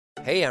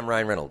Hey, I'm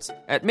Ryan Reynolds.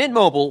 At Mint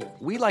Mobile,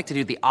 we like to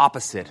do the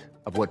opposite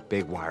of what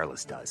Big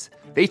Wireless does.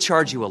 They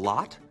charge you a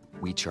lot,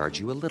 we charge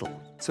you a little.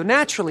 So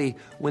naturally,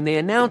 when they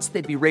announced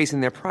they'd be raising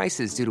their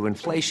prices due to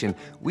inflation,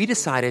 we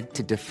decided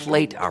to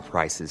deflate our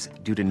prices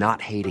due to not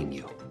hating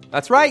you.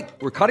 That's right.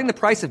 We're cutting the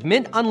price of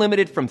Mint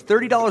Unlimited from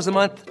 $30 a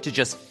month to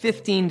just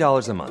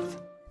 $15 a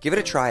month. Give it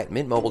a try at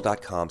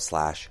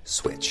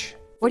mintmobile.com/switch.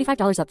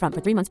 $45 up front for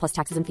 3 months plus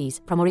taxes and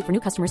fees. Promo rate for new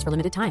customers for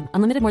limited time.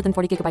 Unlimited more than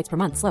 40 gigabytes per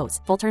month. Slows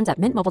full terms at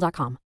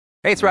mintmobile.com.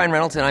 Hey, it's Ryan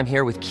Reynolds, and I'm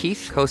here with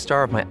Keith,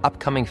 co-star of my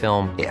upcoming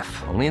film, If,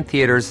 only in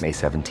theaters May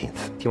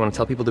 17th. Do you want to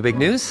tell people the big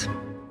news?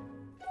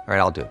 All right,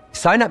 I'll do it.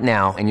 Sign up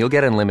now and you'll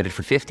get unlimited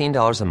for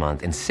 $15 a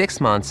month and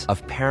 6 months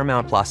of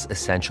Paramount Plus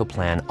Essential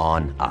Plan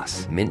on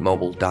us.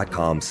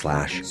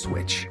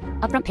 mintmobile.com/switch.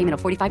 Upfront payment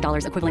of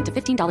 $45 equivalent to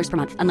 $15 per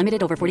month.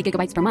 Unlimited over 40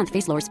 gigabytes per month.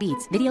 Face lower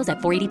speeds. Videos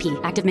at 480p.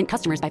 Active Mint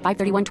customers by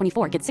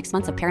 531.24 get 6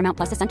 months of Paramount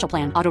Plus Essential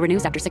Plan. Auto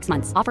renews after 6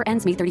 months. Offer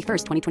ends May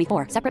 31st,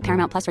 2024. Separate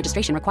Paramount Plus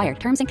registration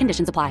required. Terms and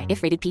conditions apply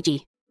if rated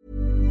PG.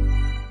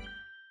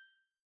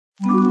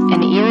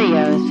 An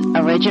Erios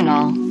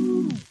original.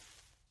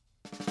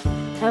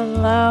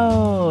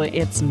 Hello,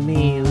 it's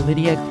me,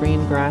 Lydia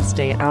Greengrass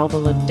de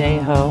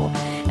Alvalendejo,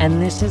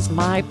 and this is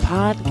my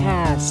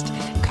podcast.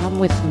 Come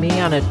with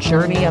me on a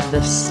journey of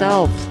the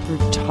self through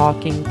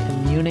talking,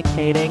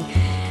 communicating,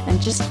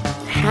 and just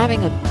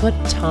having a good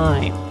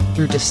time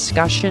through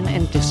discussion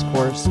and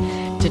discourse.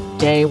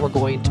 Today we're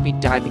going to be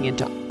diving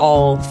into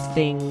all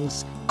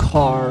things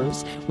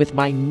cars with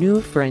my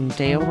new friend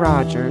Dale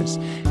Rogers.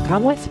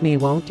 Come with me,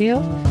 won't you?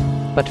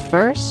 But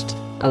first,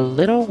 a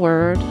little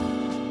word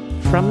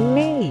from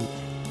me.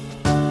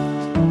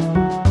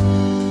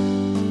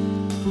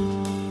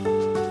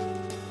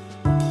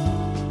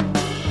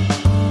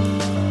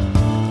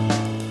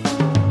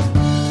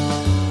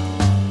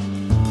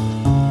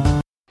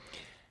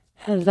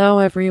 Hello,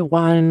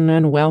 everyone,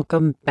 and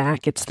welcome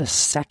back. It's the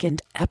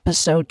second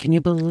episode. Can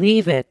you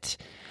believe it?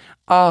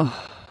 Oh,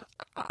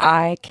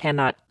 I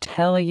cannot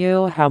tell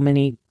you how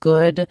many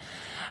good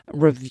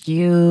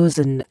reviews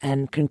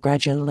and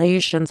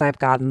congratulations I've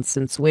gotten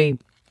since we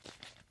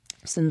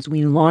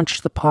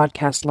launched the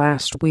podcast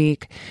last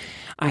week.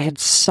 I had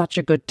such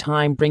a good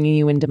time bringing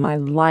you into my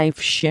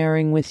life,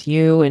 sharing with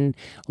you and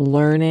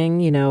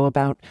learning,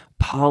 about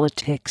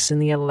politics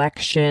and the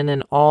election,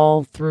 and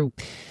all through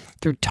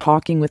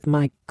talking with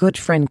my good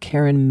friend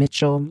Karen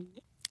Mitchell.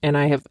 And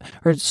I have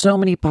heard so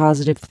many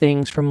positive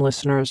things from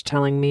listeners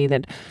telling me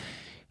that,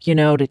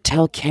 to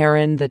tell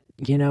Karen that,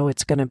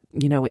 it's going to,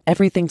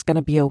 everything's going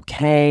to be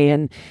okay,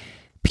 and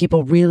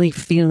people really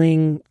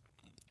feeling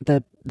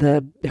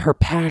her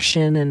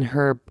passion and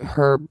her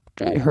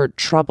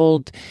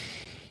troubled,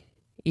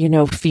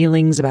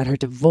 feelings about her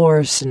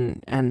divorce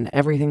and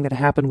everything that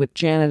happened with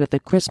Janet at the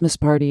Christmas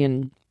party.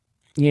 And,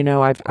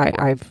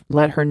 I've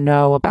let her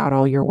know about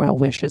all your well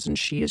wishes, and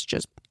she is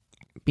just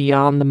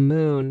beyond the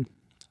moon.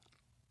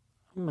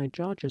 My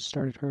jaw just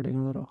started hurting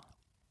a little.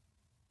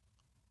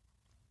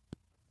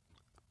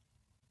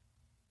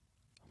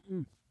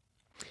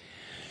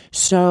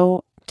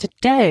 So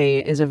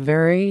today is a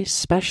very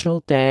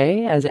special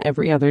day, as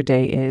every other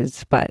day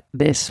is, but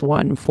this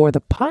one for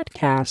the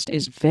podcast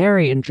is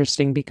very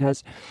interesting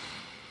because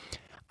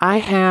I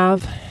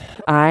am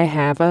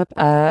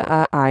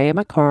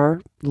a car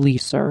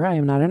leaser. I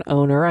am not an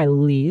owner. I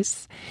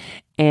lease,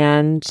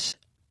 and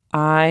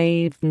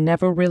I've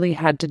never really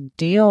had to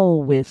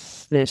deal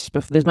with this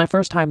before. This is my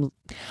first time.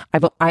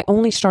 I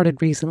only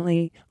started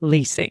recently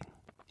leasing.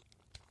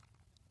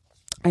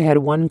 I had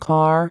one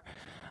car,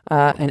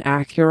 an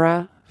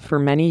Acura, for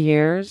many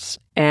years,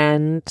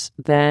 and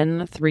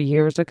then 3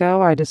 years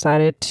ago I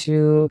decided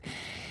to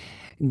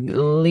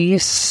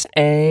lease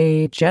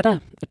a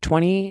Jetta, a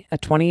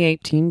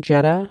 2018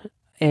 Jetta,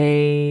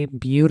 a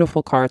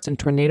beautiful car. It's in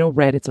tornado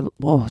red. It's a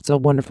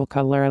wonderful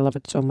color. I love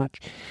it so much.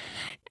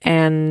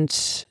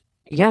 And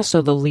yeah,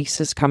 so the lease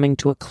is coming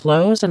to a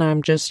close, and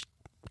I'm just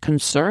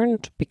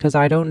concerned because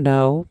I don't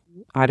know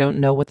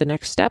what the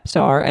next steps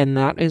are, and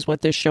that is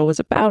what this show is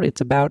about. It's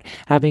about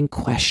having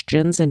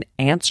questions and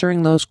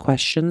answering those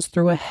questions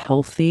through a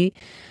healthy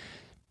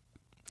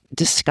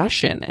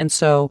discussion. And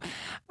so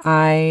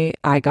I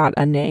got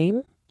a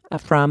name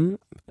from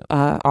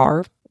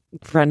our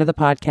friend of the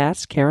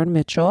podcast, Karen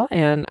Mitchell,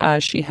 and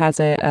she has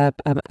a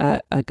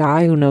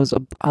guy who knows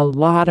a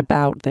lot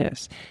about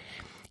this.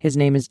 His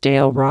name is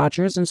Dale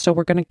Rogers, and so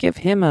we're going to give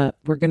him a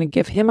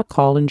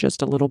call in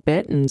just a little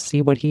bit and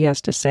see what he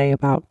has to say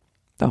about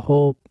the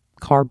whole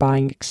car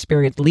buying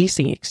experience,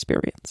 leasing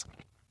experience.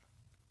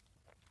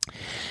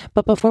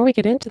 But before we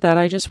get into that,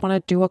 I just want to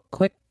do a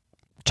quick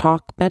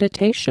talk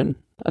meditation,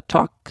 a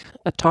talk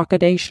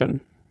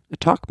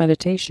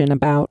meditation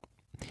about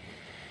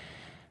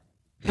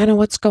kind of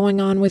what's going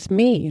on with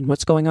me and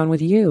what's going on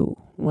with you,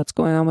 what's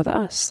going on with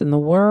us in the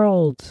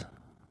world.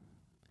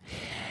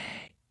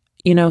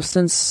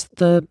 Since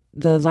the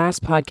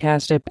last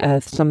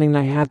podcast, something that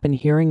I have been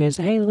hearing is,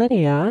 hey,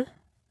 Lydia,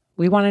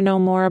 we want to know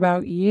more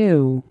about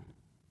you.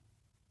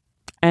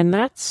 And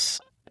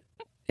that's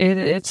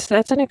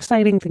an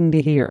exciting thing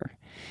to hear.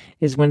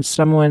 is when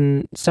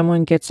someone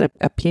gets a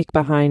peek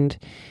behind,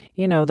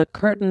 the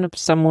curtain of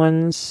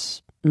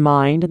someone's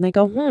mind and they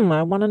go,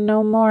 I want to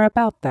know more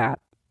about that.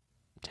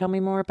 Tell me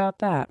more about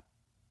that.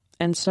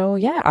 And so,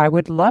 yeah, I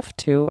would love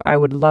to. I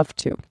would love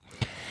to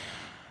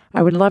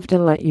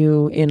let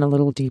you in a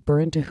little deeper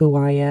into who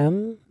I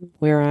am,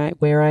 where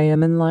I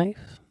am in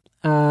life.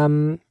 I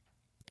am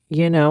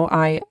in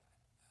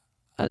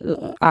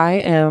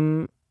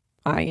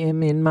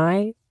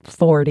my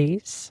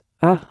 40s.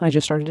 I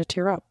just started to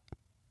tear up.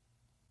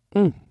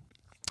 I'm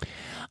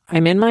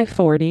in my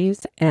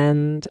 40s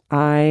and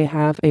I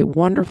have a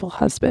wonderful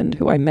husband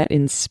who I met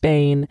in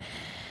Spain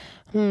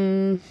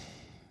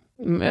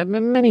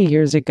many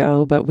years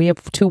ago, but we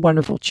have two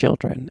wonderful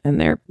children and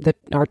they're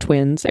our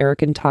twins,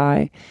 Eric and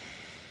Ty.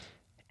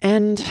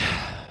 And,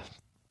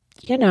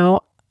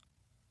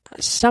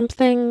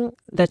 something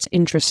that's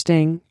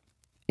interesting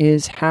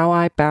is how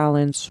I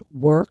balance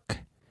work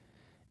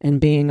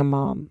and being a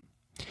mom.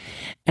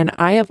 And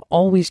I have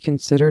always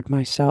considered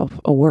myself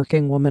a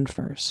working woman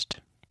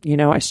first.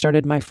 I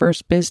started my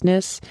first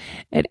business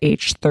at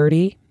age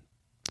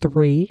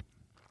 33.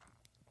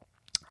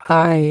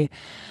 I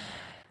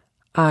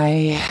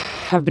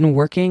have been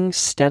working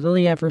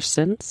steadily ever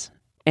since.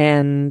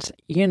 And,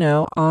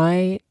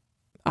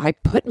 I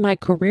put my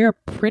career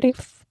pretty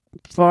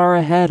far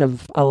ahead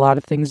of a lot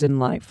of things in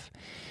life.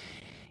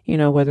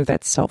 Whether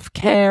that's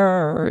self-care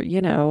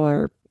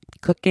or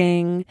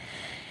cooking.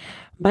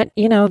 But,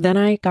 then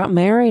I got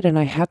married and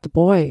I had the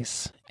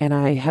boys and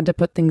I had to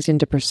put things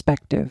into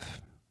perspective.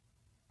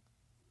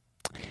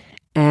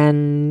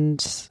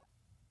 And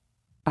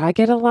I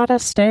get a lot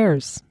of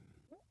stares.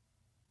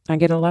 I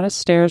get a lot of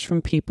stares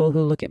from people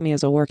who look at me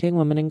as a working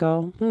woman and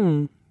go,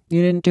 you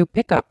didn't do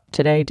pickup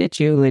today, did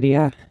you,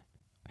 Lydia?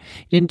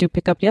 You didn't do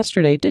pickup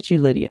yesterday, did you,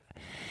 Lydia?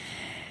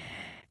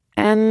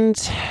 And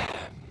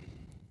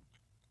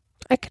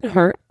it can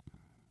hurt.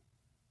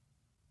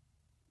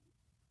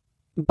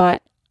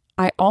 But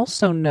I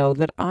also know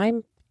that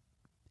if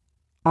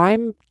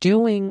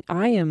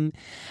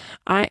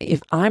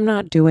I'm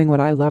not doing what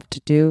I love to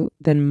do,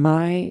 then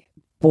my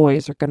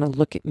boys are going to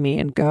look at me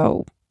and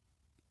go,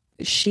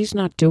 she's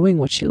not doing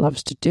what she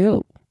loves to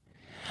do.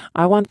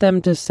 I want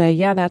them to say,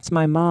 yeah, that's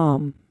my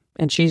mom,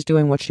 and she's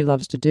doing what she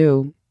loves to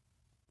do,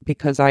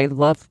 because I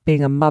love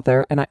being a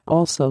mother, and I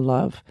also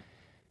love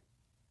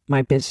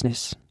my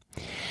business.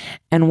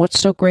 And what's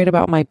so great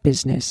about my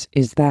business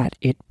is that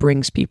it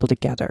brings people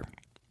together.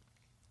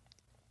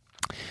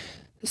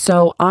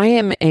 So I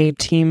am a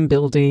team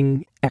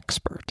building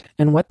expert.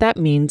 And what that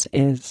means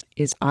is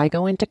I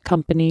go into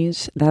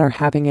companies that are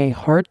having a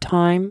hard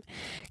time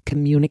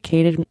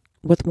communicating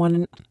with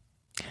one.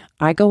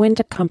 I go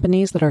into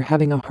companies that are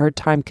having a hard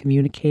time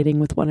communicating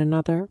with one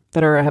another,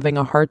 that are having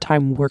a hard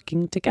time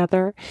working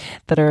together,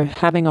 that are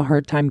having a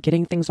hard time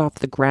getting things off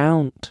the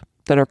ground,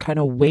 that are kind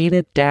of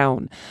weighted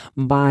down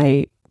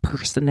by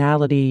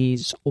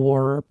personalities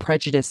or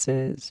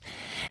prejudices.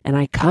 And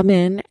I come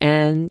in,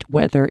 and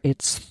whether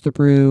it's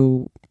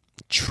through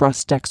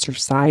trust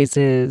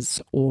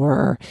exercises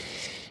or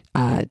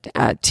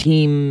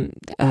team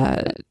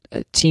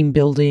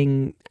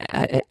building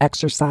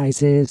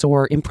exercises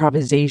or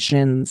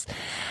improvisations,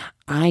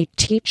 I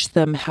teach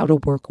them how to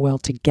work well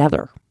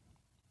together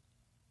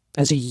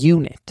as a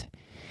unit.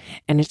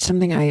 And it's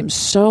something I am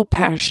so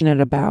passionate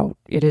about.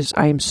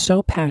 I am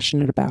so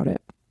passionate about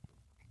it.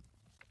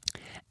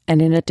 And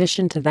in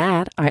addition to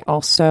that, I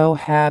also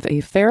have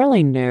a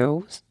fairly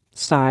new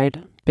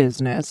side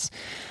business,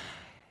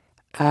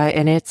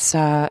 and it's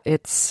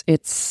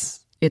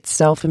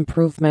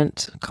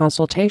self-improvement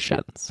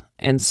consultations.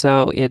 And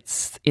so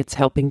it's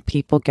helping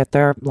people get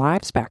their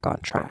lives back on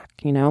track.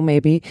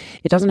 Maybe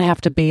it doesn't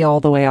have to be all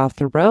the way off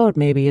the road.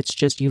 Maybe it's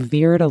just you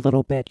veered a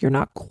little bit. You're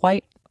not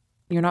quite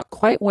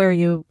where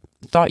you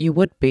thought you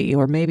would be,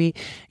 or maybe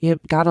you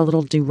got a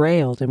little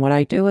derailed. And what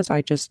I do is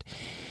I just,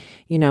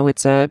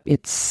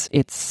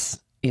 it's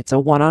a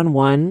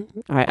one-on-one.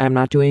 I'm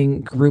not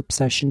doing group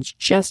sessions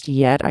just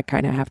yet. I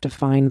kind of have to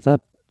find the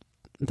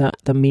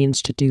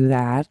means to do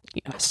that.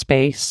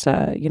 Space,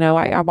 I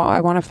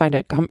want to find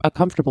a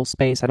comfortable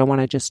space. I don't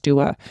want to just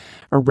do a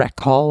rec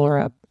hall or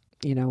a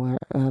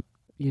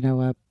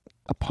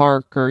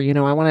park, or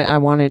I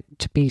want it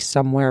to be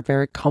somewhere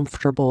very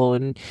comfortable,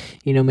 and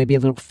maybe a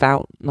little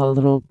fountain, a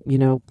little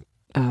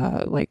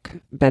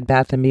like Bed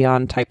Bath and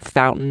Beyond type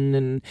fountain,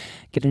 and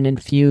get an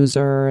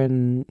infuser,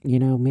 and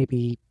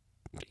maybe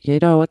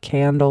a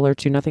candle or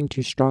two, nothing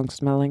too strong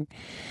smelling.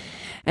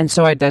 And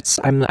so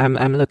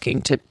I'm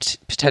looking to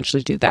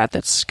potentially do that.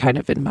 That's kind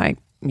of in my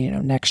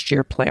next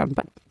year plan.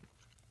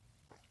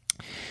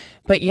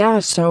 But yeah,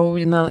 so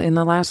in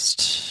the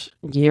last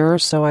year or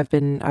so, I've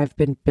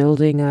been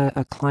building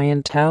a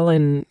clientele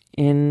in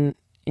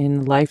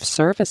life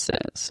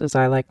services, as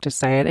I like to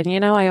say it.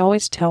 And I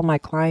always tell my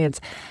clients,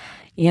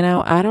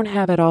 I don't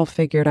have it all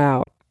figured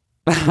out.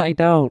 I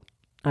don't,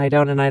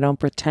 and I don't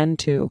pretend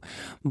to.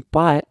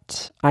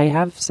 But I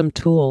have some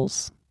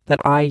tools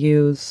that I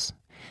use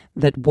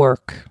that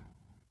work,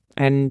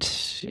 And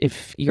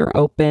if you're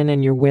open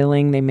and you're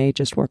willing, they may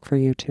just work for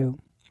you too.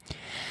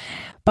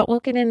 But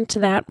we'll get into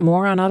that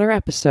more on other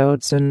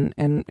episodes and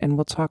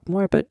we'll talk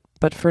more. But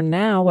for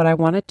now, what I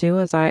want to do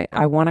is I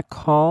want to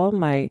call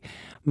my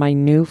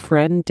new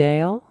friend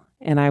Dale,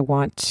 and I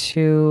want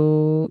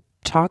to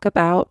talk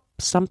about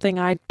something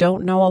I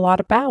don't know a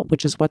lot about,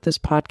 which is what this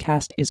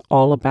podcast is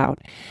all about.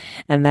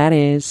 And that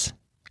is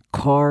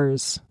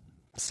cars.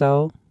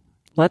 So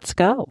let's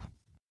go.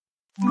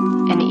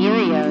 An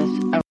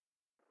Erios.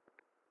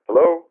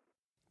 Hello?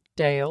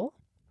 Dale?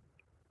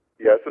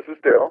 Yes, this is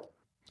Dale.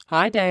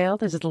 Hi, Dale.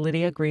 This is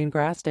Lydia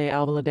Greengrass de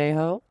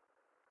Albaladejo.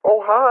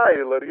 Oh,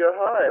 hi, Lydia.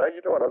 Hi. How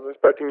you doing? I was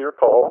expecting your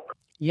call.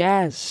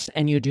 Yes,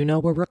 and you do know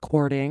we're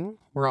recording.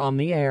 We're on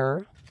the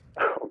air.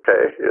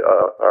 Okay,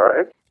 all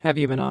right. Have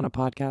you been on a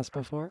podcast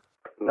before?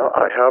 No,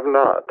 I have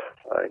not.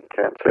 I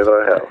can't say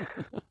that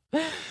I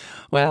have.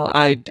 Well,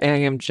 I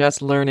am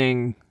just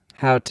learning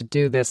how to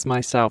do this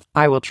myself.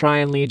 I will try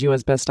and lead you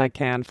as best I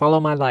can. Follow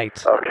my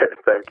light. Okay,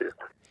 thank you.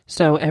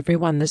 So,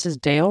 everyone, this is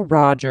Dale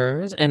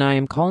Rogers, and I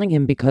am calling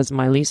him because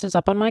my lease is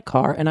up on my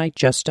car, and I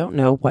just don't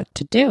know what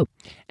to do.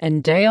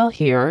 And Dale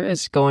here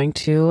is going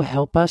to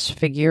help us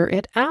figure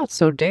it out.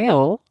 So,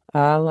 Dale,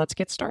 let's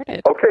get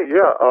started. Okay,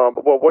 yeah.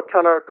 Well, what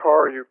kind of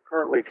car are you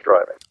currently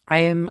driving? I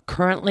am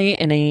currently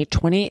in a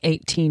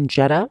 2018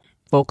 Jetta,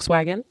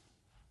 Volkswagen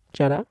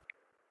Jetta.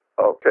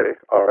 Okay,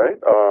 all right.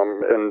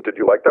 And did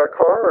you like that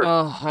car? Or?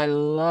 Oh, I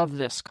love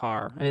this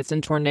car. And it's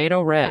in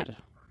tornado red.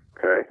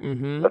 Okay,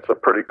 Mm-hmm. That's a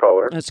pretty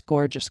color. It's a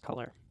gorgeous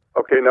color.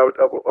 Okay, now,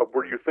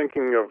 were you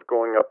thinking of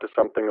going up to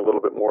something a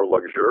little bit more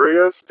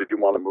luxurious? Did you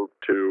want to move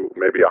to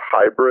maybe a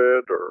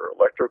hybrid or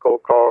electrical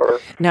car?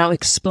 Now,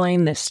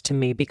 explain this to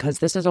me, because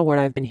this is a word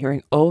I've been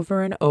hearing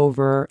over and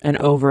over and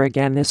over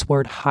again, this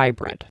word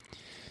hybrid.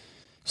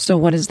 So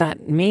what does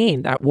that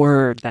mean, that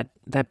word,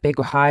 that big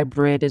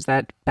hybrid? Is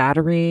that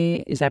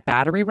battery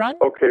run?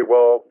 Okay,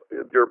 well,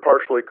 you're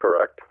partially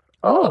correct.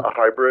 Oh. A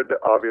hybrid,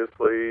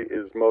 obviously,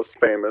 is most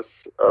famous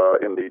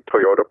in the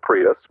Toyota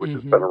Prius, which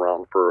has been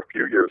around for a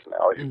few years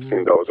now. You've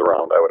seen those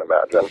around, I would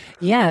imagine.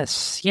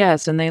 Yes,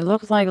 and they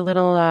look like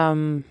little,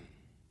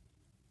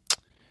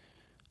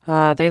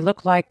 they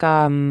look like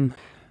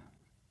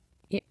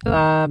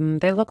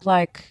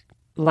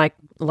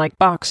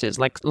boxes,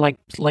 like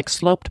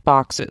sloped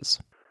boxes.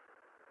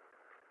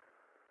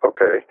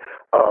 Okay,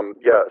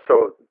 yeah,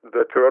 so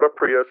the Toyota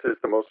Prius is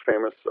the most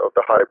famous of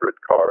the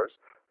hybrid cars.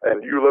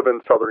 And you live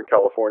in Southern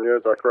California,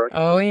 is that correct?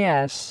 Oh,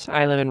 yes.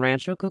 I live in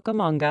Rancho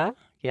Cucamonga.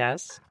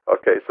 Yes.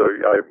 Okay, so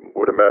I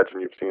would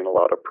imagine you've seen a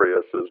lot of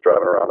Priuses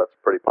driving around. It's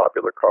a pretty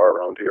popular car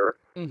around here.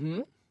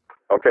 Mm-hmm.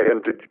 Okay,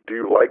 and do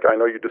you like, I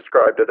know you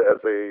described it as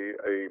a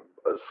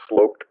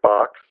sloped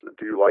box.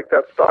 Do you like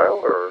that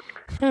style, or?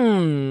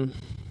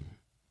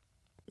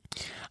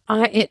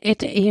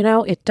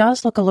 It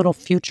does look a little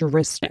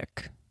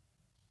futuristic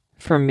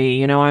for me.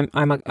 You know,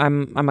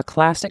 I'm a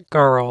classic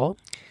girl.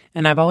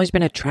 And I've always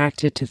been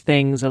attracted to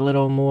things a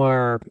little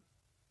more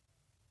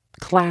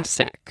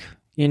classic,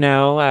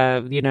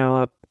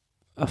 a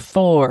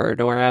Ford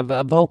or a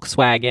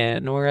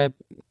Volkswagen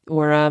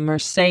or a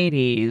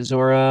Mercedes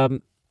or a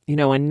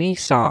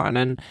Nissan.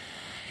 And,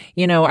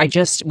 I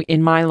just,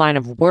 in my line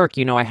of work,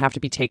 I have to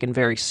be taken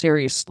very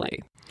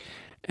seriously.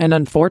 And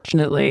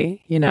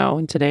unfortunately,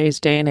 in today's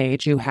day and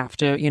age, you have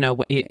to,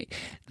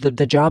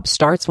 the job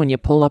starts when you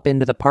pull up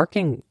into the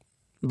parking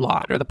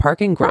lot or the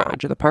parking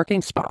garage or the parking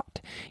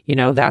spot.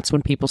 That's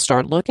when people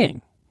start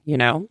looking,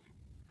 Okay,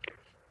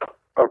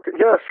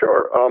 yeah,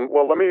 sure.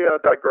 Well, let me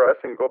digress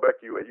and go back.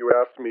 You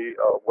asked me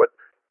what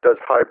does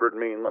hybrid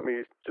mean. Let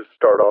me just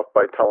start off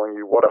by telling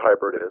you what a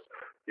hybrid is.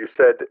 You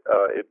said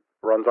it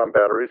runs on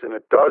batteries, and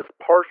it does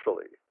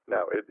partially.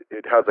 Now,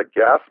 it has a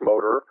gas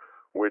motor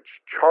which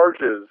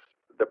charges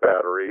the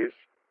batteries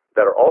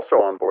that are also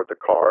on board the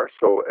car.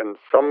 So in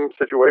some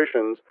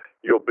situations,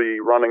 you'll be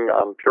running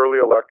on purely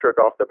electric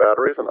off the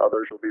batteries, and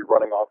others you'll be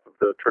running off of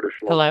the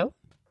traditional. Hello?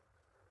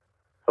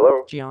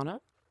 Hello? Gianna?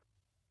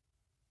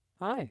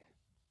 Hi.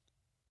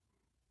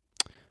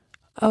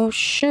 Oh,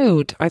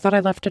 shoot. I thought I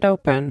left it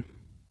open.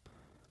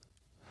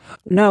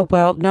 No,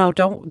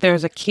 don't.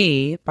 There's a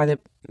key by the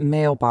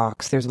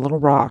mailbox. There's a little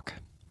rock.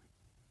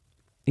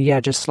 Yeah,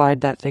 just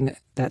slide that thing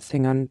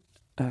on.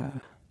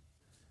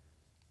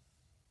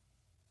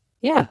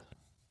 Yeah.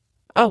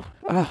 Oh,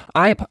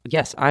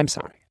 yes, I'm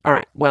sorry. All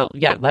right. Well,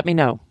 yeah, let me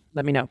know.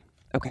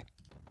 Okay.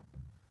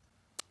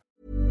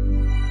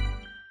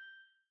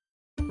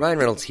 Ryan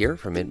Reynolds here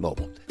from Mint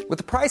Mobile. With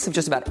the price of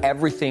just about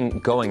everything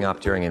going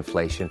up during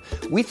inflation,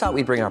 we thought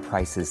we'd bring our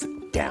prices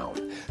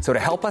down. So to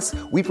help us,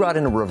 we brought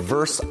in a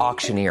reverse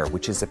auctioneer,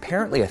 which is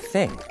apparently a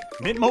thing.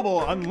 Mint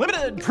Mobile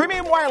Unlimited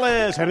Premium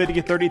Wireless. How to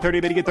get 30,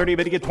 30, bit to get 30,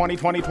 bit to get 20,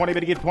 20, 20,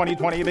 bit to get 20,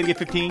 20, bit to get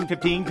 15,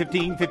 15,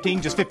 15,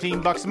 15, just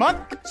 $15 a month?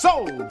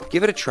 Sold!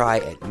 Give it a try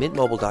at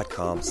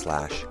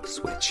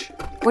mintmobile.com/switch.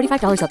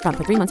 $45 up front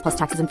for 3 months plus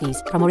taxes and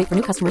fees. Promo rate for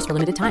new customers for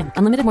limited time.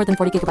 Unlimited more than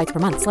 40 gigabytes per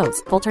month.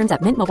 Slows full terms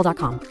at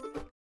mintmobile.com.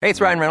 Hey, it's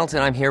Ryan Reynolds,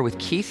 and I'm here with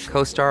Keith,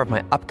 co-star of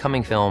my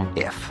upcoming film,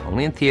 If,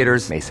 only in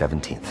theaters May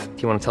 17th.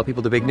 Do you want to tell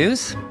people the big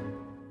news?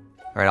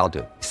 All right, I'll do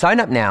it. Sign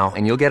up now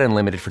and you'll get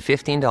unlimited for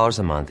 $15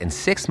 a month and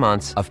 6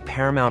 months of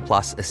Paramount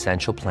Plus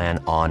Essential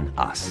Plan on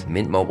us.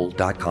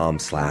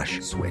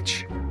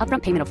 MintMobile.com/switch.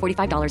 Upfront payment of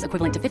 $45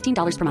 equivalent to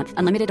 $15 per month.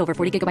 Unlimited over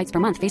 40 gigabytes per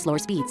month. Face lower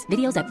speeds.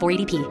 Videos at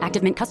 480p.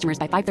 Active Mint customers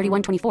by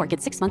 531.24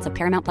 get 6 months of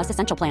Paramount Plus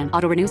Essential Plan.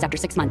 Auto renews after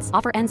 6 months.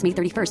 Offer ends May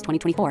 31st,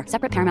 2024.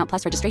 Separate Paramount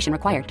Plus registration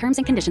required. Terms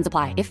and conditions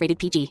apply if rated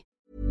PG.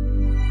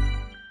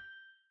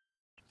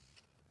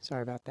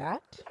 Sorry about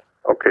that.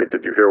 Okay,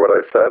 did you hear what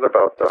I said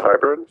about the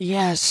hybrid?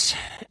 Yes.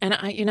 And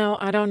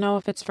I don't know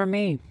if it's for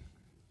me.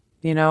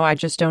 I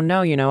just don't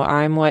know.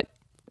 I'm what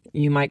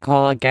you might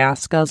call a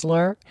gas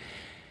guzzler,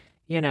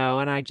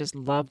 and I just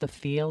love the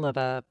feel of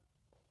a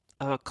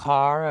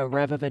car, a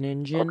rev of an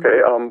engine.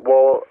 Okay,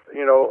 well,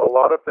 a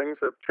lot of things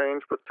have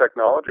changed with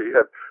technology.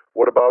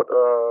 What about,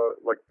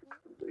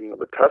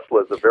 the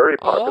Tesla is a very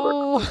popular.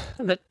 Oh,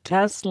 the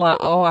Tesla.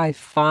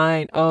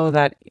 Oh,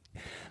 that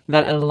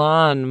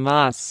Elon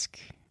Musk.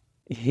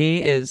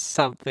 He is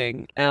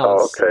something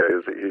else. Oh, okay.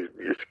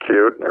 He's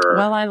cute? Or...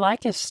 Well, I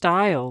like his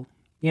style.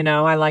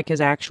 I like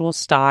his actual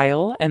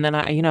style. And then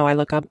I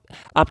look up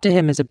to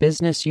him as a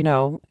business,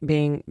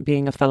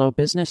 being a fellow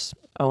business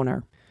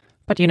owner.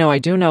 But, I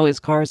do know his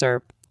cars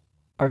are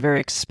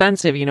very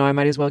expensive. I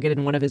might as well get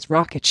in one of his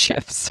rocket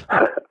ships.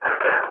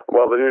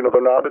 Well,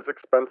 they're not as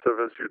expensive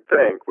as you'd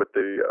think. With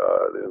the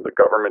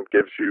government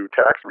gives you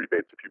tax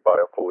rebates if you buy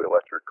a fully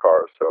electric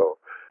car. So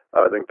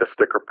I think the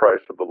sticker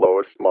price of the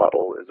lowest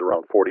model is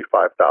around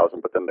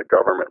 $45,000, but then the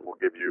government will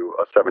give you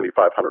a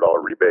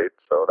 $7,500 rebate,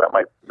 so that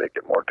might make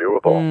it more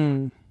doable.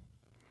 Mm.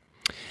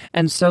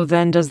 And so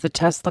then does the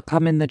Tesla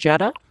come in the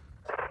Jetta?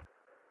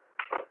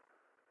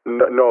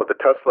 No, the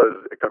Tesla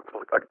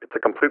it's a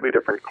completely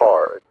different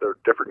car. They're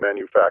different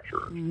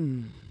manufacturers.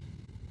 Mm.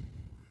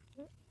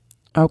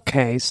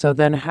 Okay, so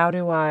then how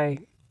do I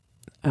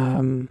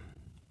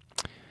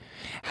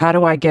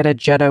get a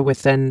Jetta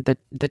within the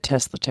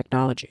Tesla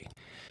technology?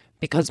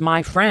 Because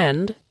my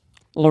friend,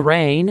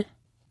 Lorraine,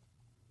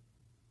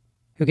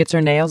 who gets her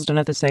nails done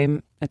at the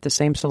same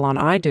salon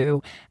I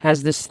do,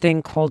 has this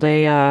thing called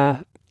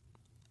a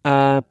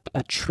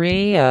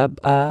tree.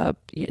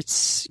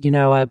 It's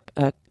a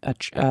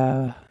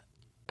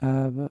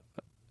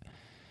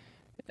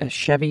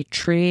Chevy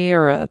tree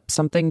or a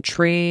something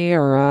tree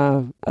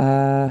or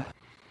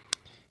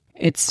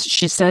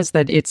She says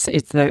that it's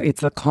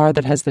the car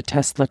that has the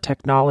Tesla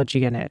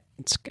technology in it.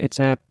 It's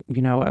a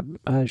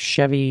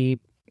Chevy.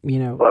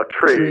 A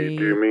tree.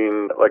 Do you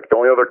mean like the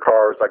only other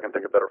cars I can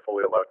think of that are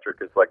fully electric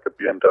is like the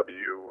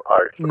BMW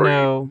i3?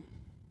 No.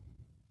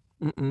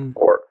 Mm-mm.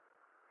 Or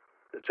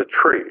it's a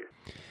tree.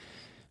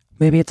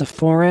 Maybe it's a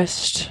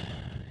Forest,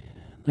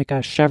 like a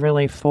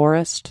Chevrolet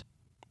Forest.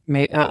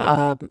 Maybe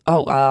a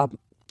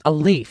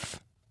Leaf.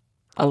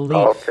 A Leaf.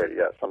 Oh, okay.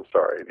 Yes, I'm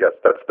sorry. Yes,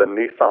 that's the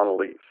Nissan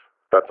Leaf.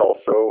 That's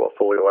also a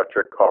fully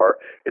electric car.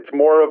 It's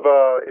more of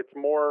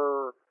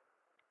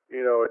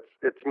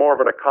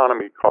an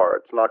economy car.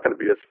 It's not going to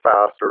be as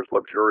fast or as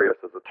luxurious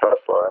as a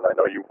Tesla. And I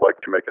know you like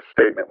to make a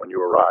statement when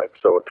you arrive.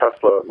 So a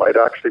Tesla might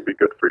actually be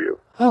good for you.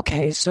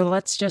 Okay, so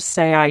let's just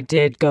say I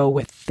did go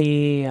with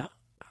the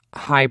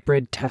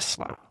hybrid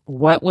Tesla.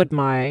 What would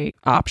my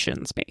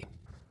options be?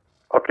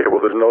 Okay,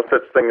 well, there's no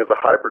such thing as a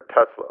hybrid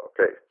Tesla.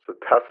 Okay, so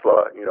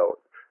Tesla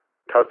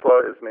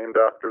is named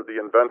after the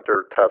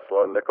inventor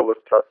Tesla, Nikola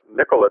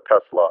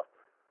Tesla.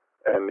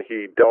 And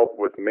he dealt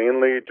with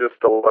mainly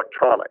just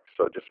electronics.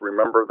 So just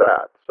remember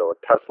that. So a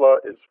Tesla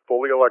is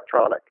fully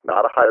electronic,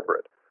 not a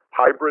hybrid.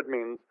 Hybrid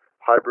means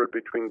hybrid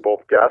between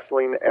both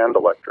gasoline and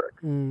electric.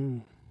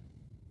 Mm.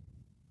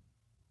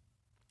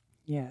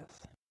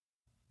 Yes.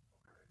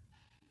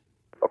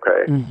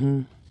 Okay.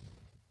 Mm-hmm.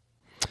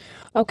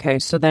 Okay,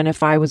 so then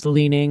if I was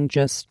leaning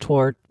just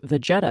toward the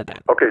Jetta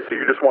then. Okay, so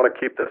you just want to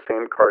keep the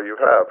same car you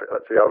have.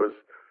 Let's see,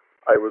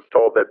 I was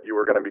told that you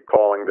were going to be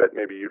calling that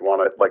maybe you'd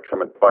want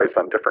some advice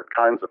on different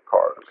kinds of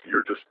cars.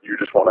 You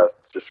just want to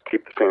just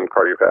keep the same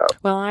car you have.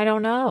 Well, I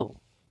don't know.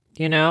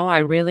 I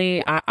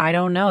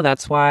don't know.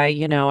 That's why,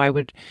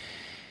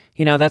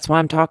 that's why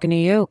I'm talking to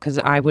you, because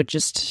I would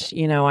just,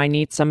 I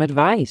need some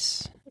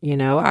advice.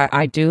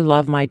 I do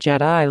love my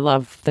Jetta. I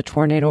love the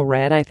Tornado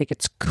Red. I think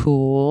it's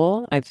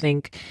cool. I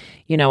think,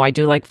 I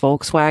do like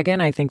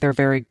Volkswagen. I think they're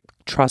very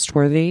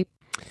trustworthy.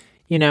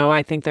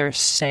 I think they're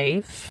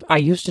safe. I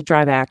used to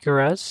drive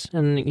Acuras,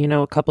 and,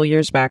 a couple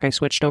years back, I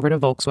switched over to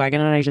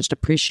Volkswagen, and I just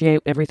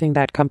appreciate everything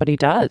that company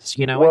does,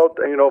 Well,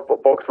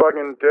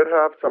 Volkswagen did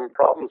have some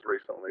problems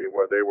recently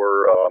where they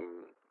were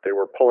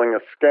pulling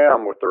a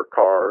scam with their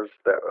cars,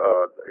 that,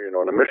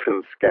 an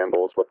emissions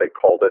scandal is what they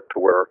called it, to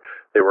where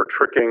they were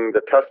tricking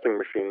the testing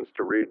machines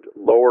to read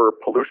lower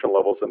pollution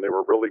levels than they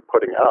were really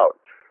putting out.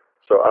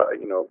 So,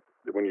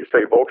 when you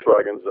say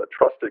Volkswagen's a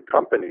trusted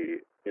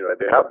company,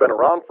 they have been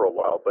around for a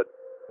while, but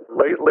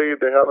lately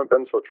they haven't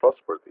been so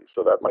trustworthy.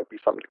 So that might be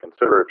something to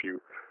consider if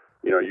you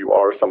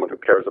are someone who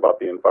cares about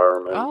the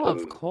environment. Oh,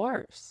 of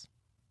course.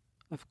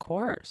 Of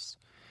course.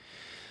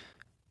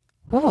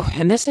 Oh,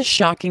 and this is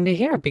shocking to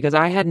hear because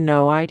I had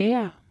no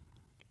idea.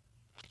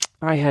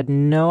 I had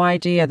no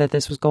idea that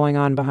this was going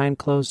on behind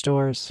closed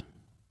doors.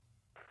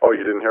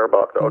 hear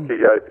about that. Okay,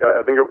 yeah,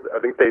 I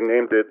think they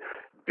named it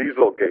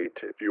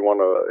Dieselgate. If you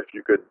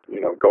could,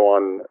 go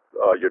on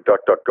your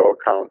DuckDuckGo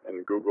account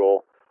and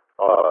Google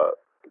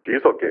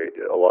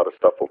Dieselgate, a lot of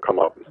stuff will come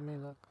up. Let me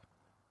look.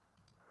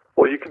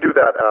 Well, you can do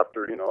that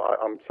after.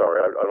 I'm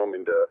sorry, I don't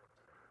mean to.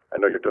 I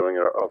know you're doing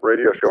a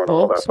radio show and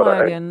all that, but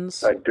I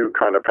do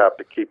kind of have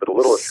to keep it a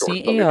little short.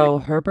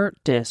 CEO Herbert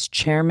Diss,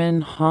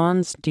 Chairman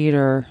Hans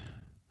Dieter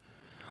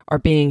are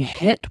being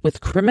hit with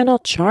criminal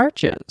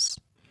charges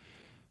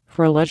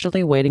for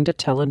allegedly waiting to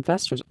tell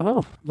investors.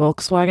 Oh,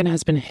 Volkswagen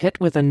has been hit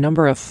with a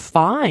number of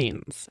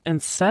fines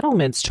and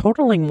settlements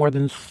totaling more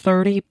than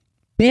 $30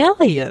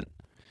 billion.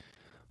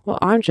 Well,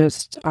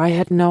 I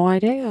had no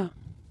idea.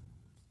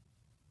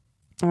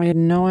 I had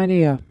no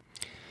idea.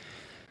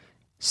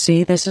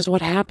 See, this is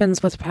what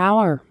happens with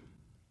power.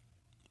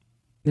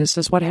 This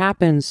is what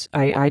happens.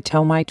 I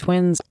tell my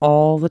twins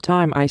all the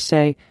time. I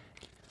say,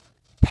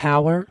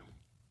 power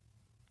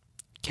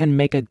can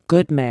make a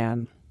good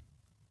man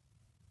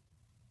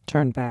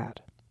turn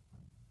bad.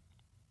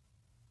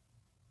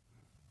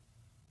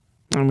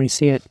 And we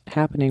see it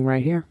happening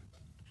right here.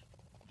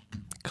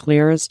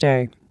 Clear as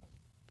day.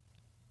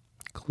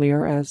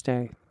 Clear as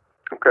day.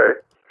 Okay.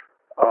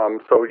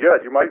 So yeah,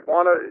 you might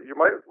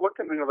look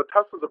in, the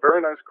Tesla's a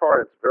very nice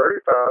car. It's very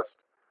fast.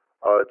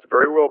 It's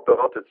very well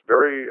built. It's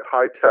very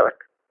high tech.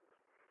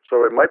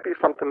 So it might be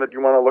something that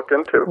you want to look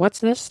into. What's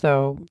this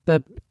though?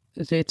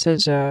 It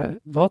says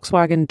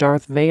Volkswagen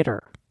Darth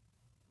Vader.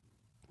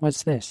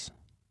 What's this?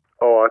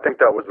 Oh, I think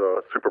that was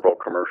a Super Bowl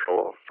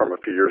commercial from a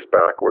few years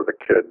back where they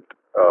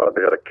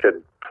had a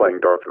kid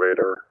playing Darth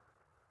Vader.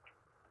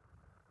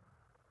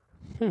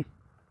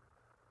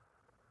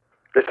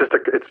 It's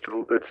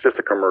just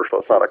a commercial.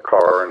 It's not a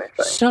car or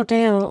anything. So,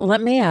 Dan,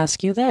 let me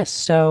ask you this.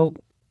 So,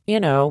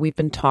 we've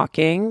been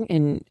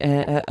talking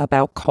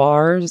about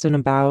cars and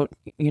about,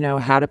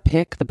 how to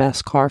pick the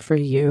best car for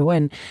you.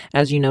 And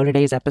as you know,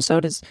 today's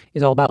episode is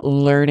all about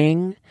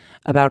learning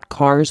about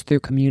cars through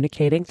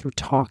communicating, through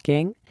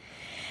talking.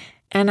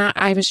 And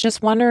I was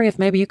just wondering if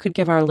maybe you could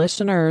give our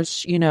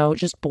listeners,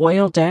 just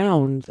boil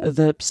down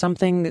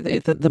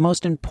the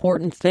most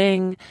important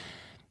thing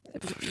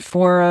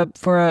for a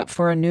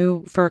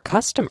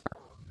customer.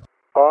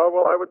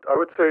 Well, I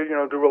would say,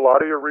 do a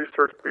lot of your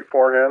research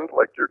beforehand,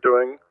 like you're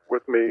doing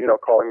with me,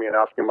 calling me and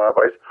asking my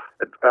advice.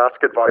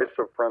 Ask advice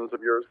of friends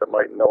of yours that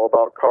might know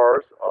about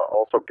cars.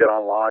 Also get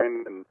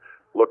online and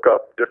look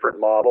up different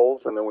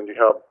models. And then when you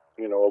have,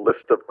 a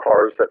list of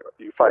cars that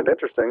you find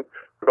interesting,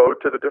 go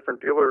to the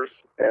different dealers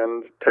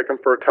and take them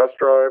for a test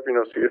drive,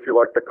 see if you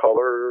like the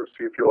color,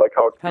 see if you like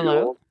how it feels.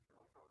 Hello?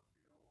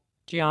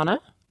 Gianna?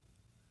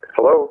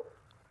 Hello?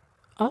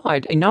 Oh, I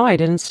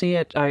didn't see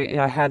it.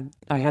 I had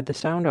the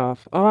sound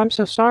off. Oh, I'm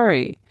so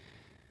sorry.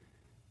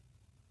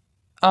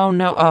 Oh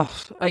no. Oh,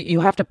 you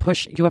have to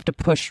push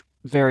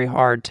very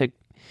hard to.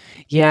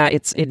 Yeah,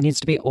 it needs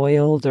to be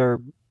oiled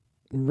or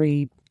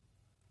refitted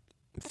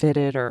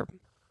or.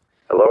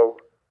 Hello.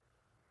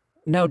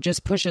 No,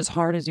 just push as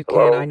hard as you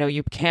Hello? can. I know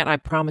you can't. I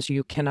promise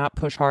you cannot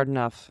push hard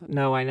enough.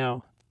 No, I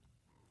know.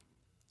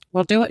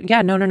 Well, do it.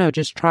 Yeah, no.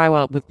 Just try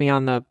with me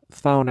on the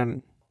phone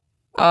and.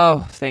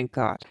 Oh, thank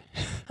God.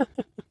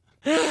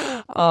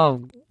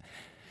 Oh,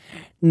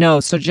 no.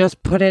 So just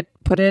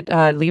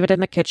leave it in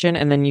the kitchen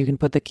and then you can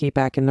put the key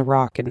back in the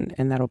rock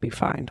and that'll be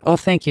fine. Oh,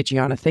 thank you,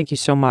 Gianna. Thank you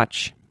so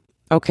much.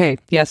 Okay.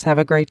 Yes. Have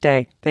a great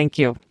day. Thank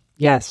you.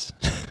 Yes.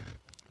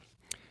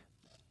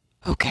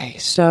 Okay.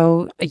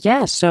 So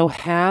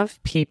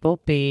have people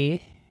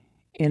be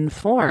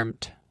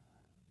informed.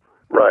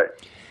 Right.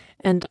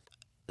 And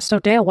so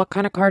Dale, what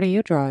kind of car do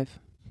you drive?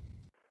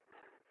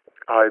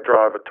 I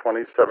drive a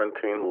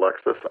 2017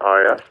 Lexus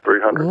IS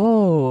 300.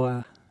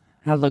 Oh,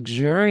 how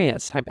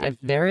luxurious.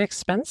 Very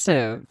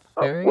expensive.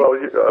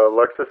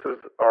 Lexuses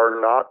are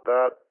not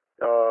that,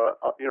 they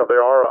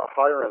are a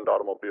higher-end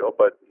automobile,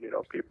 but,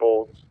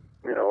 people,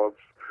 of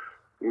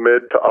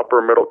mid to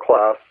upper middle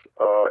class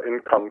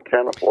income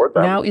can afford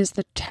them. Now, is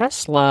the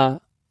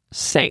Tesla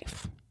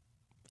safe?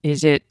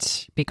 Is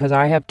it, because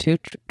I have two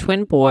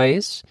twin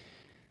boys,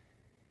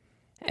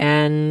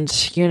 and,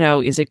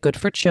 is it good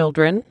for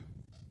children?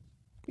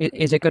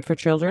 Is it good for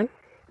children?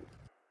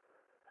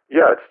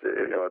 Yeah,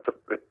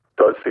 it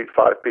does seat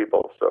 5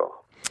 people, so.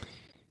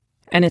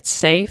 And it's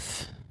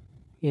safe,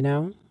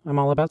 I'm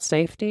all about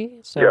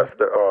safety. So. Yes,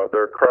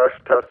 their crash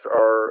tests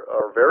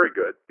are very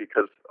good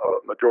because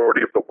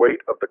majority of the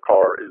weight of the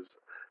car is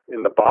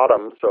in the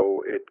bottom,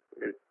 so it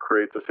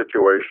creates a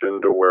situation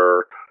to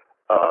where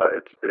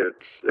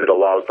it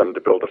allows them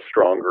to build a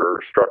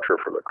stronger structure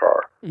for the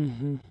car.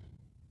 Mm-hmm.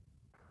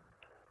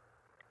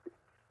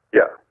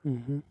 Yeah.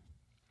 Mm-hmm.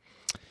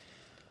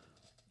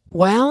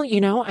 Well,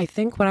 I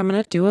think what I'm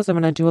going to do is I'm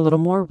going to do a little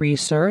more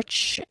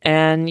research,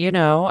 and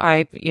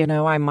I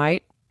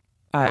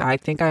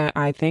think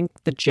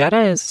the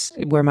Jetta is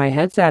where my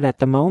head's at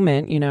the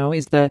moment.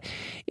 Is the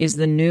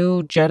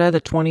new Jetta,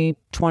 the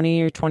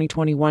 2020 or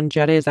 2021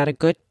 Jetta, is that a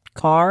good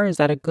car? Is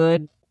that a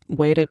good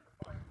way to?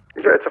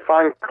 Yeah, it's a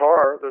fine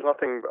car. There's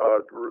nothing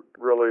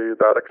really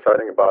that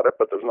exciting about it,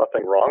 but there's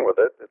nothing wrong with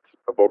it. It's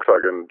a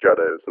Volkswagen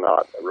Jetta is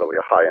not really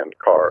a high-end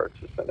car. It's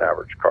just an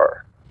average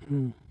car.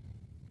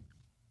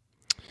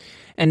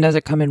 And does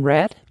it come in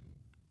red?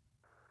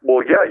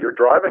 Well, yeah, you're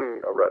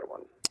driving a red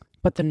one.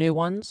 But the new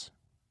ones?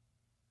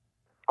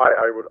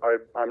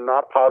 I'm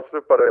not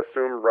positive, but I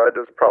assume red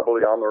is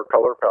probably on their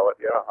color palette.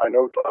 Yeah, I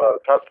know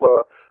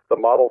Tesla, the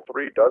Model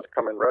 3 does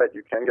come in red.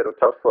 You can get a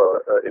Tesla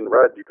in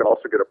red. You can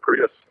also get a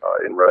Prius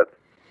in red.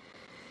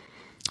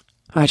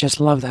 I just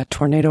love that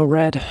tornado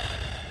red.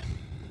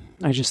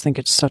 I just think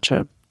it's such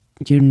a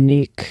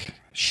unique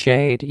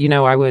shade. You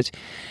know, I was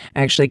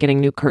actually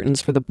getting new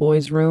curtains for the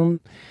boys'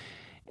 room.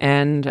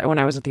 And when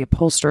I was at the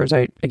upholsterers,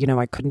 I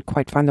couldn't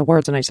quite find the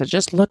words. And I said,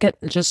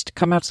 just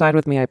come outside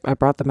with me. I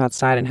brought them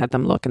outside and had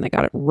them look, and they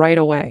got it right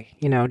away,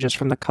 just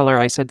from the color.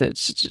 I said that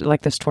it's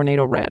like this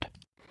tornado red.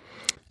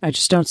 I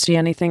just don't see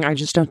anything. I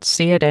just don't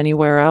see it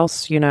anywhere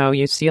else.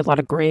 You see a lot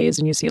of grays,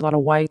 and you see a lot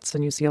of whites,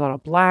 and you see a lot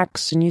of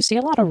blacks, and you see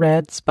a lot of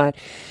reds, but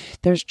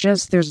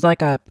there's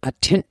like a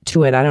tint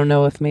to it. I don't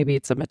know if maybe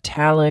it's a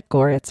metallic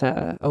or it's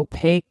a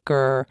opaque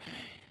or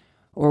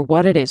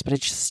what it is, but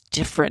it's just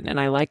different, and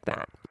I like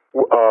that.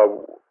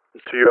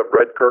 So you have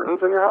red curtains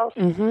in your house?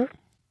 Mm-hmm.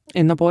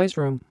 In the boys'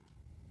 room.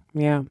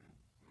 Yeah.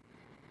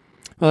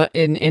 Well,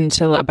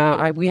 until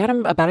we had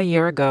them about a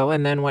year ago,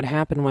 and then what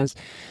happened was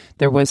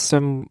there was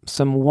some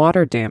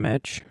water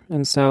damage,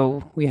 and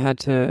so we had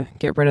to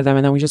get rid of them,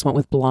 and then we just went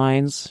with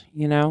blinds,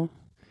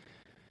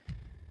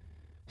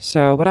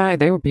 So, but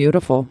they were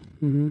beautiful.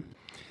 Mm-hmm.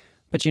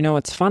 But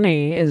what's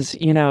funny is,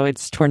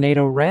 it's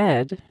tornado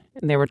red,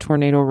 and they were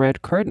tornado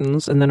red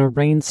curtains, and then a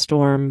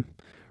rainstorm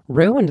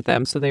ruined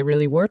them, so they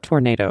really were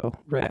tornado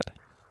red.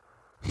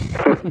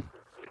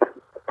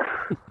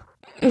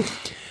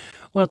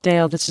 Well,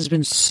 Dale, this has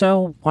been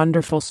so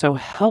wonderful, so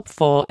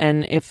helpful,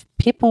 and if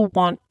people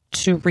want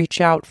to reach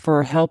out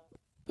for help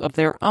of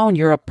their own,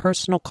 you're a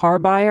personal car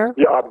buyer?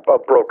 Yeah, I'm a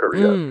broker,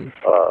 yes.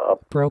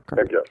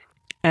 Broker. Yes.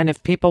 And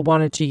if people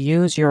wanted to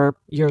use your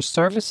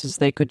services,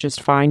 they could just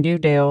find you,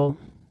 Dale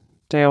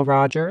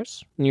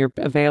Rogers, and you're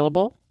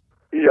available?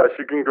 Yes,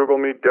 you can Google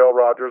me, Dale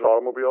Rogers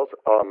Automobiles.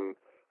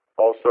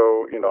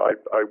 Also,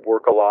 I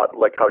work a lot,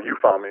 like how you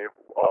found me,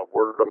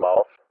 word of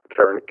mouth.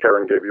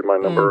 Karen gave you my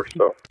number,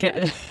 so.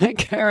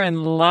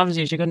 Karen loves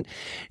you.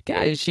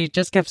 She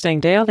just kept saying,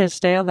 Dale this,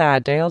 Dale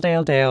that, Dale.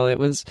 It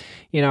was,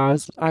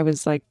 I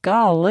was like,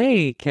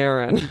 golly,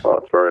 Karen.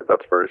 Oh,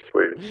 that's very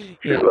sweet.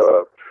 She's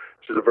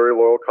a very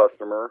loyal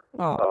customer.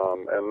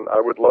 Oh. And I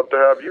would love to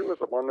have you as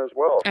one as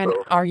well. And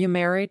so. Are you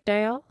married,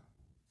 Dale?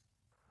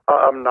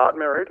 I'm not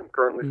married. I'm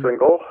currently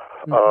single.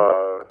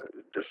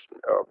 Just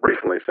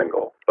recently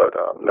single, but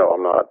no,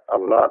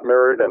 I'm not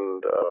married,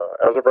 and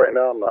as of right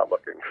now, I'm not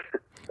looking.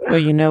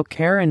 Well,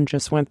 Karen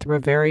just went through a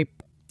very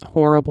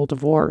horrible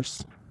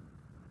divorce.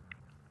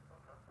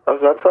 Is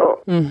that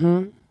so?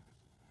 Mm-hmm.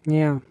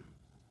 Yeah,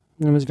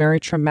 it was very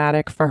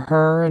traumatic for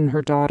her and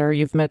her daughter.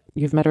 You've met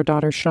her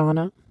daughter,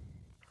 Shauna.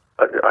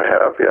 I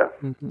have, yeah.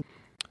 Mm-hmm.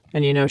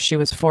 And she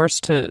was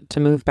forced to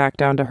move back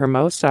down to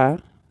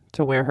Hermosa,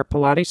 to where her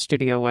Pilates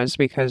studio was,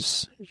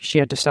 because she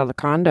had to sell the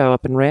condo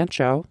up in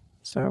Rancho.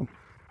 So.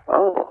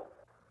 Oh,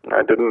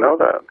 I didn't know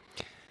that.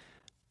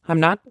 I'm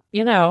not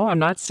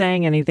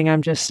saying anything.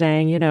 I'm just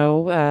saying,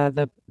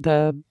 the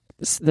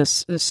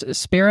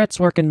spirits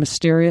work in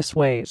mysterious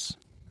ways.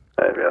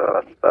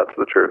 Yeah, that's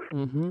the truth.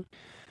 Mm-hmm.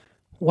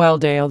 Well,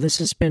 Dale, this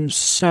has been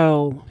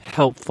so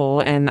helpful,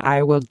 and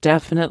I will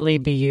definitely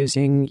be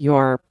using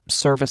your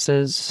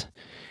services.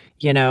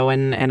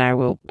 And I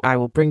will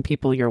bring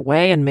people your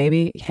way, and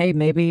maybe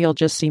you'll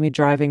just see me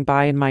driving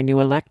by in my new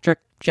electric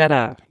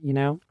Jetta,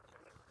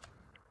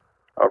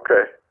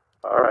 Okay.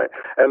 All right.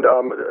 And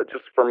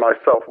just for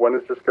myself, when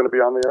is this going to be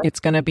on the air?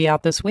 It's going to be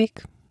out this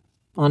week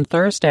on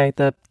Thursday,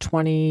 the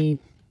 28th.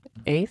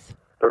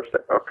 Thursday.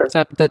 Okay.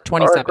 The 27th.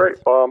 All right, great.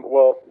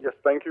 Well, yes,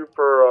 thank you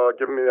for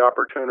giving me the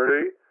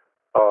opportunity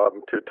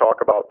to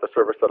talk about the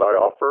service that I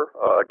offer.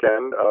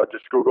 Again,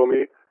 just Google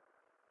me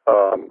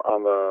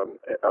on the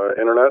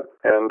internet.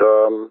 And,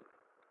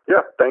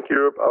 thank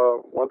you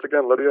once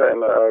again, Lydia,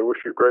 and I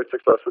wish you great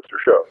success with your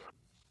show.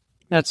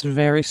 That's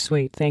very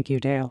sweet. Thank you,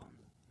 Dale.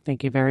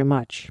 Thank you very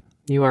much.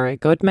 You are a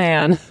good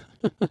man.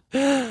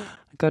 A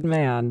good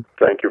man.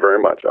 Thank you very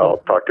much. I'll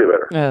talk to you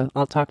later.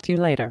 I'll talk to you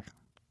later.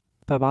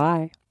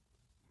 Bye-bye.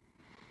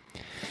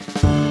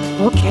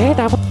 Okay,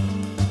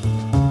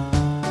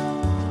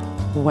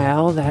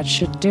 Well, that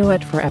should do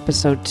it for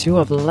episode 2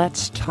 of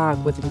Let's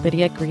Talk with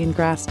Lydia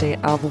Greengrass de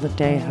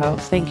Alvadejo.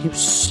 Thank you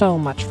so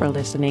much for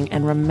listening,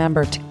 and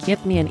remember to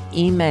give me an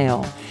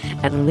email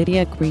at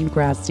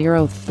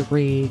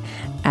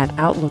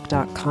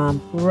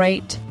lydiagreengrass03@outlook.com.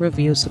 Rate,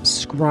 review,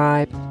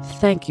 subscribe.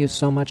 Thank you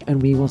so much,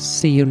 and we will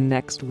see you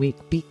next week.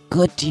 Be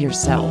good to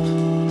yourself.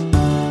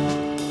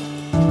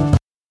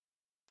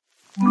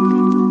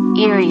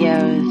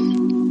 Erios.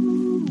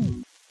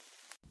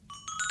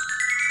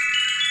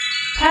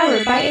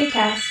 Powered by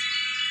Acast.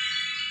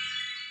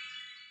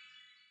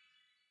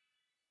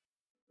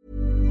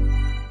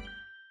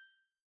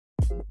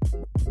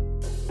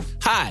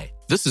 Hi,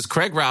 this is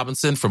Craig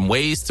Robinson from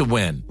Ways to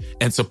Win,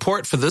 and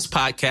support for this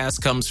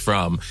podcast comes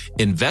from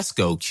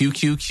Invesco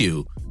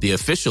QQQ, the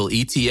official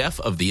ETF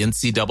of the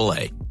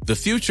NCAA. The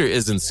future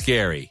isn't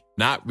scary.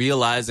 Not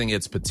realizing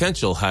its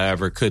potential,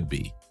 however, could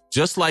be.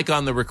 Just like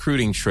on the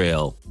recruiting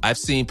trail, I've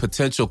seen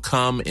potential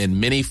come in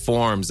many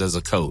forms as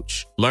a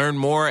coach. Learn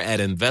more at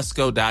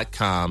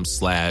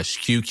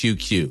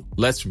Invesco.com/QQQ.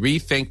 Let's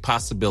rethink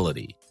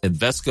possibility.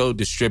 Invesco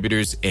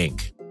Distributors,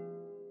 Inc.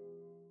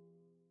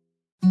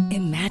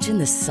 Imagine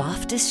the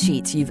softest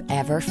sheets you've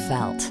ever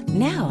felt.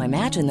 Now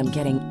imagine them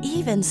getting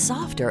even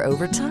softer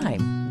over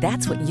time.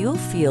 That's what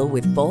you'll feel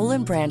with Boll &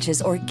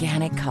 Branch's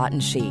organic cotton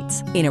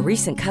sheets. In a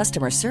recent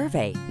customer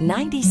survey,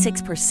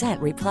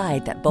 96%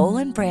 replied that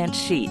Boll & Branch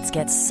sheets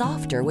get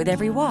softer with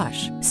every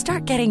wash.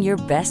 Start getting your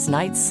best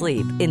night's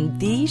sleep in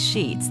these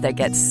sheets that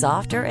get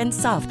softer and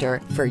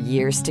softer for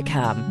years to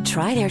come.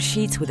 Try their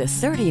sheets with a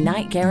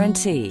 30-night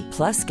guarantee.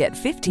 Plus, get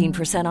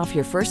 15% off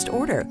your first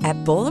order at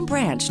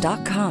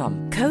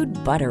bollandbranch.com. Code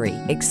BUTTERY.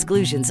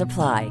 Exclusions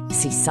apply.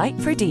 See site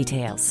for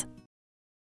details.